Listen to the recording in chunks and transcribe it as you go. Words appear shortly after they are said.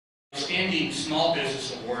Outstanding Small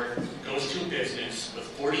Business Award goes to a business with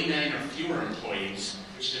 49 or fewer employees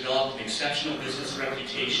which developed an exceptional business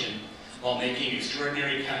reputation while making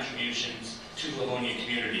extraordinary contributions to the Livonia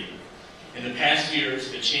community. In the past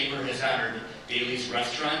years, the Chamber has honored Daly's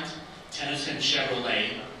Restaurant, Tennyson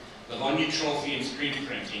Chevrolet, Livonia Trophy and Screen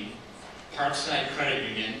Printing, Parkside Credit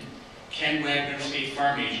Union, Ken Wagner State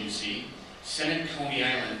Farm Agency, Senate Coney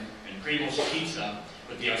Island, and Primo's Pizza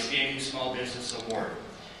with the Outstanding Small Business Award.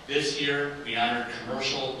 This year, we honored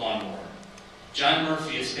Commercial Lawnmower. John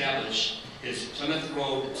Murphy established his Plymouth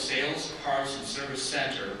Road Sales, Parts, and Service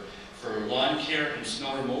Center for lawn care and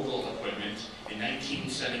snow removal equipment in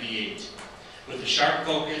 1978. With a sharp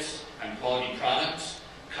focus on quality products,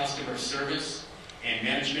 customer service, and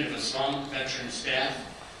management of a strong veteran staff,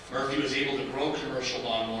 Murphy was able to grow Commercial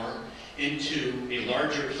Lawnmower into a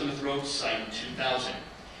larger Plymouth Road site in 2000.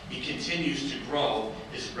 He continues to grow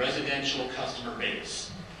his residential customer base.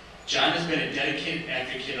 John has been a dedicated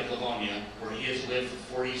advocate of Livonia, where he has lived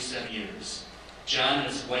for 47 years. John and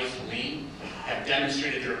his wife, Helene, have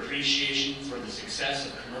demonstrated their appreciation for the success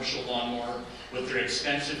of Commercial Lawnmower with their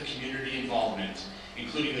extensive community involvement,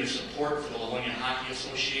 including their support for the Livonia Hockey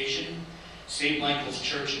Association, St. Michael's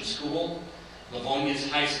Church and School, Livonia's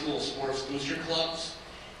High School Sports Booster Clubs,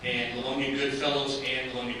 and Livonia Goodfellows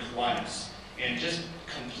and Livonia Kiwanis. And just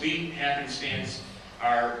complete happenstance,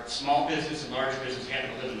 our small business and large business happen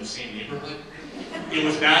to live in the same neighborhood. It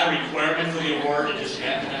was not a requirement for the award, it just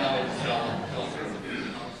happened how it fell through.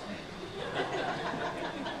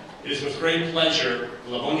 It is with great pleasure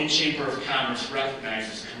the Livonia Chamber of Commerce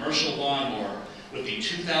recognizes Commercial Lawnmower with the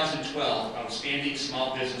 2012 Outstanding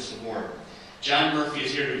Small Business Award. John Murphy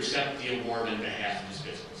is here to accept the award on behalf of his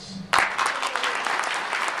business.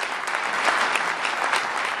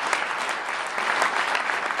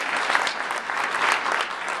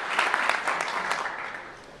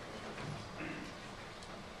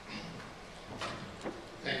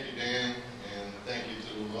 Thank you, Dan, and thank you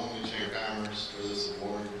to the Livonia Chamber of Commerce for this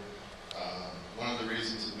award. One of the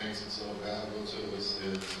reasons it makes it so valuable to us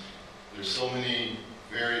is there's so many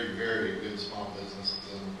very, very good small businesses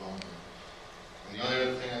in Livonia. And the only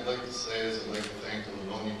other thing I'd like to say is I'd like to thank the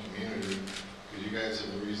Livonia community, because you guys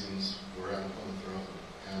are the reasons we're on Plymouth Road.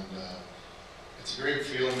 And it's a great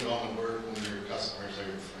feeling going to work when your customers are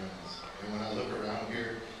your friends. And when I look around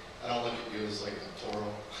here, I don't look at you as like a Toro.